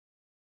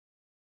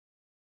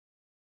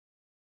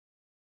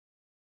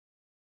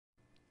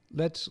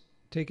let's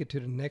take it to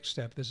the next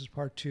step. This is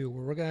part 2,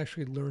 where we're going to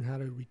actually learn how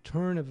to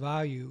return a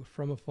value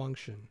from a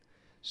function.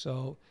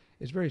 So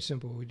it's very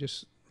simple. We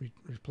just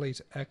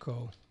replace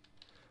echo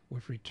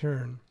with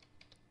return,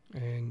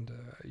 and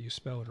you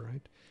spell it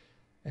right.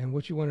 And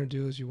what you want to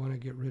do is you want to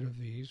get rid of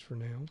these for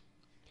now.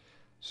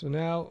 So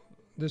now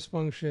this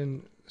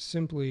function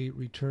simply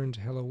returns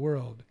hello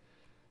world.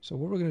 So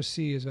what we're going to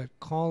see is that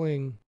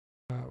calling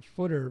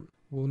footer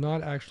will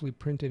not actually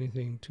print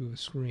anything to the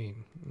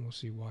screen, and we'll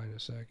see why in a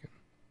second.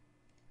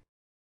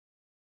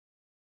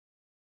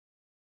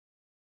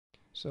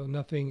 So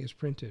nothing is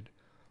printed.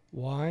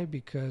 Why?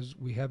 Because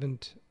we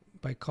haven't,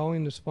 by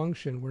calling this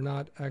function, we're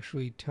not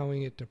actually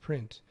telling it to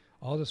print.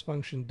 All this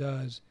function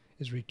does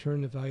is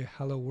return the value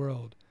hello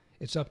world.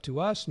 It's up to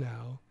us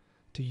now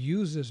to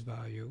use this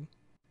value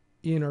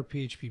in our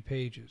PHP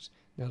pages.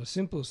 Now the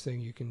simplest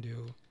thing you can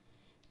do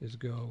is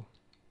go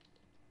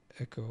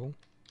echo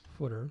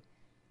footer,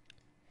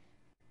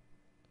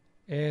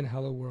 and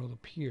hello world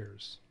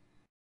appears.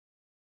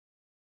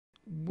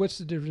 What's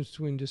the difference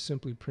between just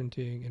simply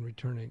printing and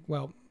returning?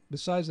 Well,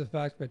 besides the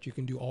fact that you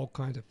can do all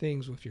kinds of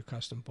things with your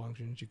custom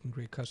functions, you can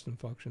create custom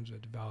functions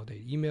that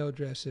validate email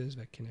addresses,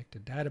 that connect to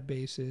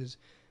databases,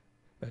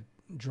 that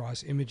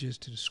draws images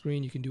to the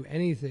screen. You can do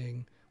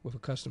anything with a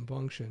custom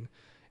function.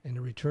 And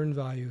the return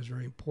value is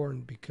very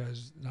important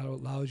because that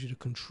allows you to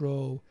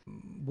control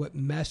what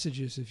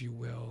messages, if you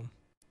will,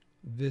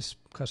 this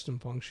custom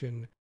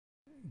function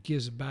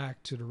gives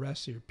back to the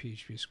rest of your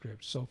PHP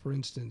script. So for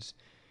instance,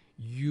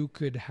 you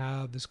could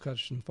have this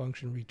custom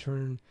function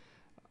return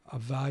a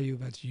value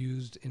that's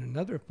used in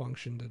another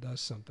function that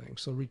does something.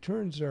 So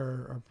returns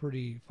are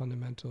pretty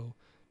fundamental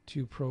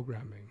to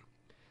programming.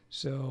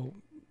 So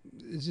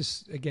it's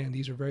just, again,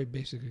 these are very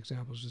basic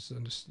examples just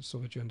so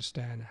that you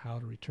understand how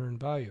to return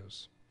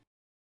values.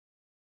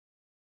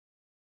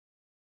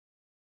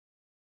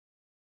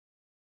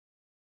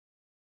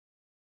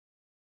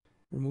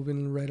 We're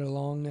moving right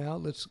along now.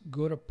 Let's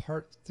go to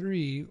part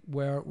 3,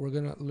 where we're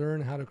going to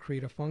learn how to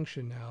create a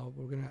function now.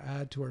 We're going to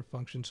add to our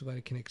function so that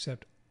it can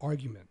accept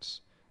arguments.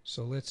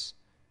 So let's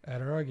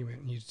add our argument.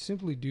 And you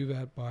simply do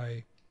that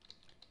by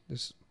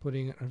just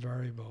putting a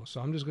variable. So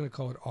I'm just going to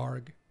call it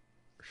arg,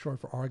 short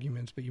for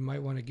arguments, but you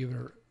might want to give it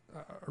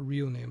a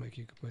real name, like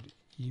you could put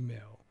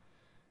email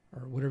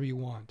or whatever you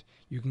want.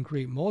 You can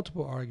create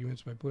multiple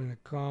arguments by putting a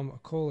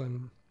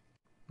colon,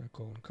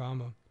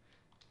 comma,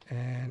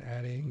 and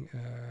adding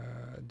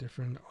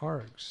different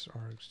args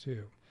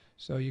too.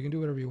 So you can do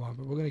whatever you want,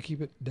 but we're going to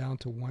keep it down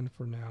to 1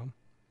 for now.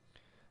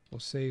 We'll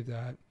save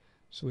that.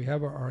 So we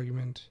have our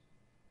argument,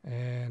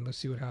 and let's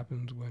see what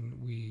happens when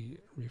we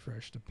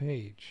refresh the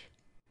page.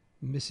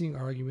 Missing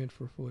argument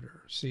for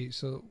footer. See,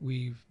 so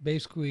we've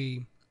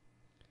basically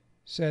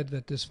said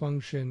that this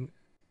function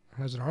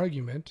has an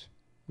argument.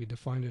 We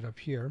defined it up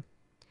here.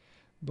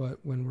 But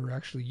when we're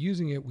actually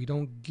using it, we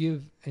don't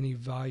give any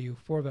value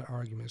for that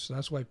argument. So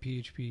that's why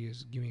PHP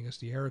is giving us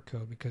the error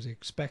code, because it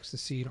expects to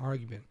see an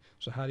argument.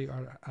 So how do you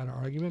add an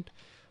argument?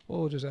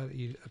 Well, we'll just add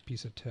a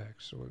piece of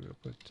text. So we're going to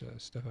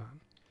put Stefan.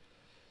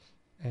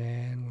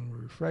 And when we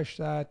refresh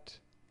that,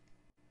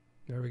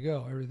 there we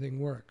go. Everything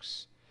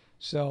works.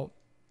 So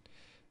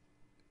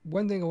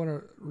one thing I want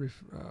to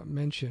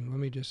mention, let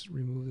me just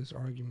remove this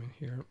argument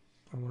here.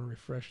 I want to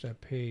refresh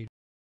that page.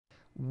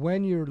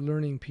 When you're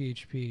learning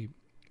PHP,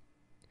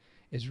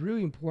 it's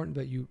really important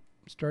that you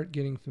start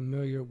getting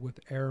familiar with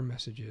error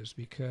messages,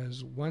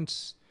 because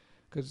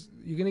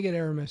you're going to get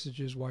error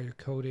messages while you're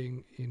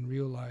coding in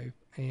real life,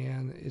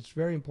 and it's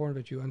very important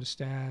that you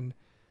understand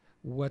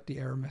what the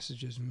error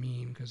messages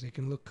mean, because they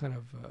can look kind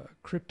of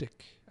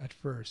cryptic at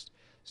first.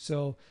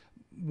 So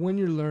when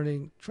you're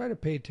learning, try to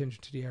pay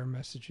attention to the error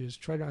messages,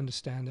 try to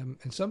understand them,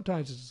 and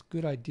sometimes it's a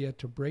good idea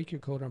to break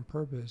your code on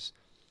purpose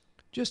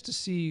just to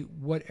see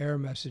what error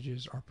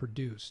messages are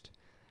produced.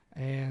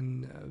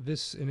 And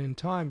in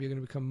time, you're going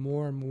to become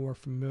more and more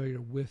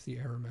familiar with the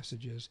error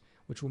messages,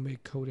 which will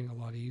make coding a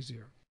lot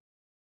easier.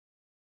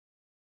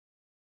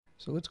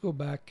 So let's go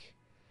back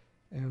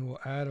and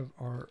we'll add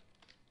our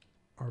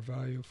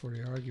value for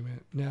the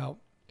argument. Now,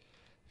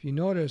 if you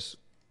notice,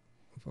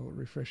 if I'll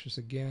refresh this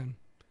again,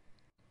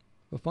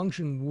 the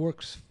function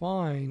works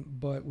fine,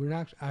 but we're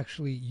not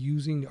actually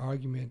using the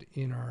argument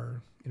in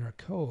our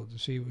code.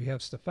 See, we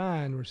have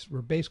Stefan.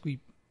 We're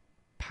basically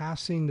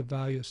passing the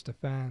value of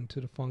Stefan to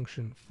the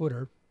function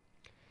footer.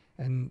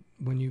 And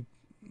let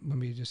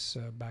me just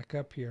back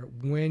up here.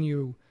 When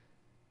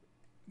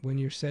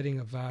you're setting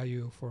a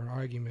value for an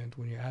argument,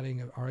 when you're adding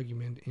an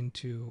argument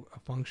into a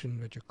function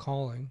that you're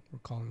calling, we're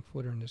calling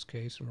footer in this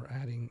case, and we're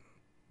adding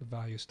the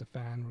value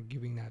Stefan,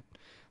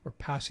 we're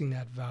passing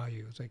that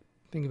value. It's like,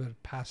 think of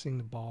it passing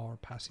the ball or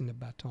passing the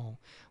baton.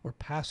 We're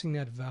passing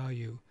that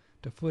value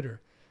to footer.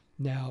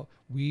 Now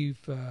we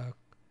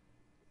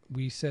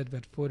said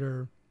that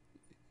footer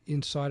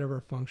inside of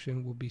our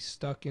function will be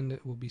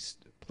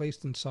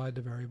placed inside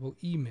the variable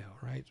email,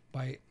 right?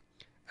 By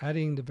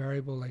adding the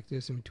variable like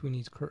this in between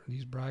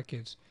these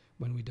brackets,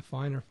 when we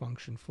define our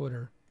function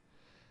footer,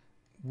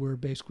 we're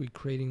basically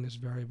creating this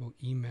variable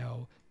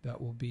email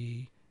that will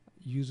be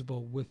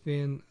usable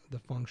within the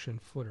function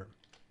footer.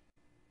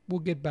 We'll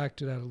get back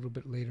to that a little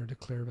bit later to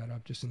clear that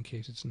up, just in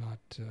case it's not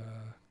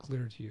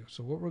clear to you.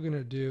 So what we're going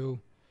to do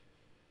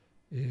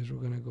is we're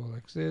going to go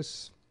like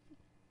this,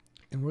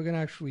 and we're going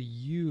to actually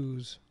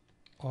use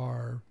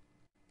our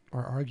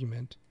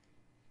argument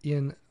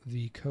in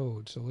the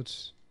code. So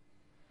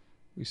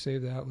we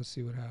save that. Let's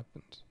see what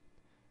happens.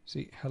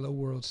 See, hello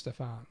world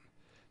Stefan.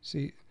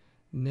 See,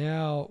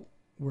 now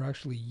we're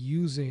actually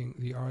using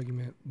the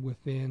argument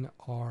within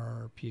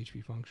our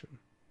PHP function.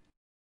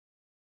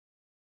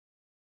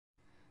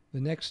 The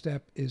next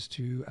step is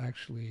to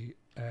actually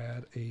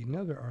add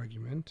another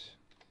argument.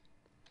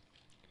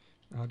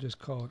 I'll just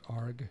call it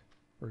arg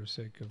for the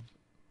sake of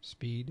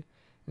speed.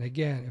 And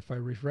again, if I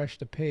refresh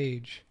the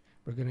page,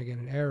 we're going to get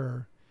an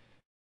error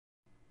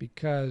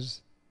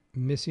because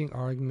missing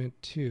argument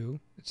 2,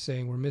 it's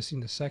saying we're missing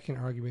the second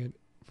argument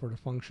for the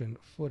function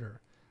footer.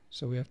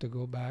 So we have to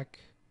go back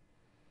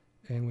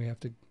and we have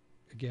to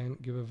again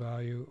give a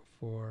value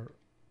for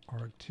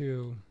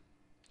arg2,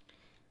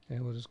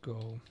 and we'll just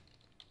go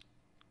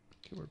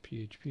keyword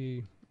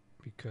PHP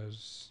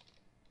because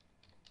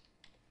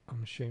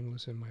I'm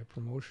shameless in my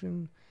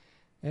promotion,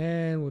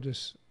 and we'll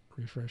just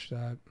refresh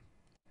that.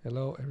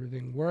 Hello,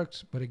 everything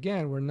works, but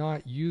again, we're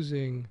not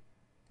using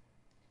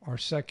our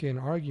second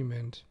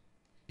argument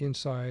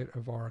inside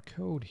of our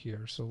code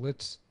here. So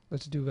let's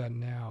do that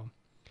now.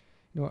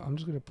 You know what, I'm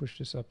just going to push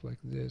this up like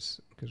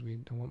this because we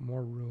don't want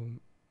more room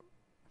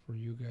for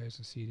you guys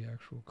to see the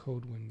actual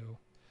code window.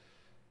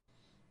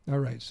 All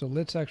right, so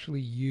let's actually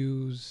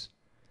use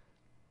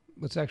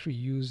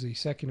the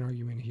second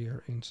argument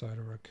here inside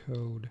of our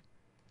code.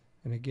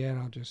 And again,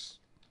 I'll just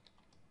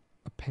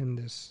append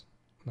this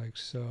like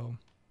so.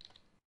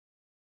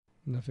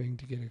 Nothing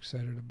to get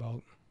excited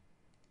about.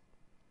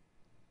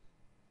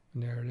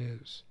 And there it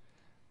is.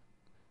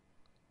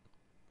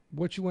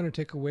 What you want to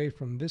take away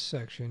from this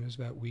section is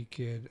that we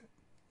could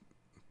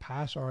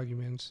pass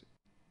arguments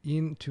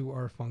into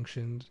our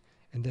functions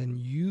and then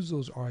use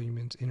those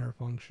arguments in our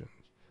functions.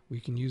 We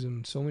can use them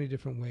in so many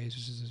different ways.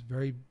 This is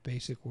very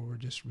basic where we're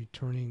just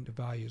returning the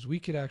values. We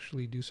could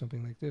actually do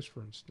something like this,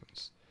 for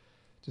instance,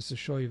 just to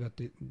show you that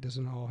it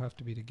doesn't all have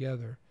to be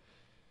together.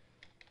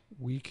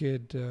 We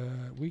could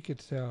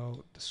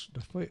tell the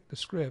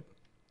script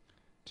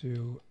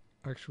to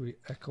actually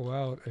echo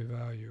out a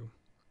value.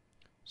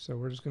 So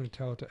we're just going to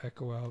tell it to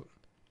echo out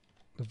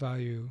the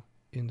value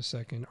in the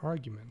second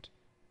argument.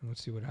 And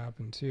let's see what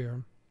happens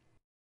here.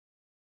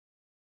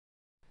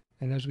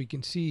 And as we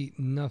can see,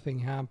 nothing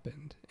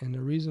happened. And the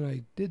reason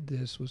I did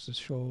this was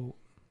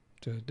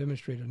to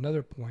demonstrate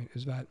another point,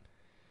 is that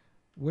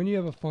when you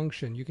have a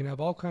function, you can have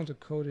all kinds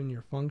of code in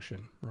your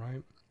function,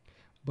 right?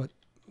 But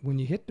when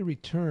you hit the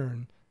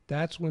return,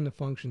 that's when the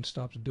function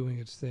stops doing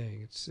its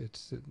thing. It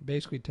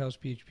basically tells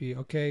PHP,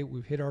 okay,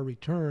 we've hit our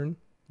return.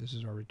 This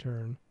is our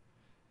return.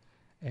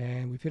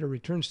 And we've hit a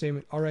return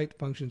statement. All right,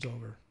 function's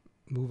over.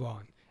 Move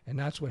on. And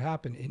that's what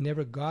happened. It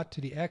never got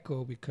to the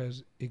echo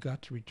because it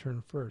got to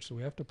return first. So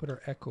we have to put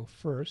our echo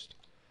first.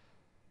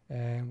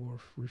 And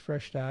we'll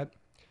refresh that.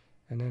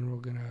 And then we're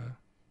going to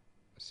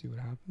see what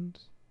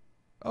happens.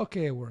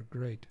 Okay, it worked.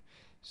 Great.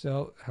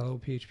 So hello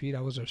PHP.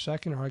 That was our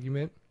second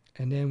argument.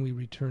 And then we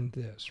returned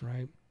this,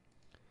 right?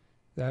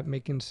 That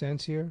making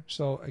sense here?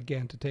 So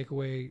again, to take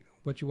away,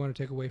 what you want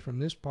to take away from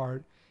this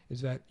part is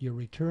that your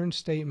return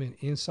statement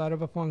inside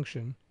of a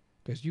function,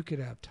 because you could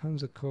have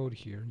tons of code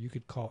here. You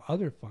could call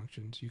other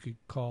functions. You could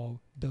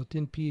call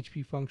built-in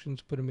PHP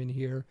functions, put them in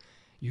here.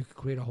 You could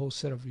create a whole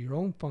set of your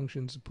own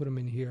functions and put them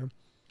in here.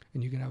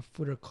 And you can have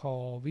footer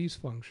call these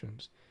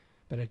functions.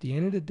 But at the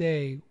end of the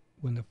day,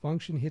 when the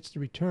function hits the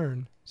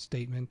return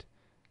statement,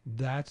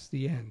 that's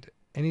the end.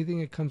 Anything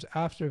that comes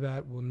after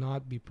that will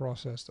not be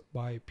processed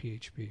by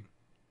PHP.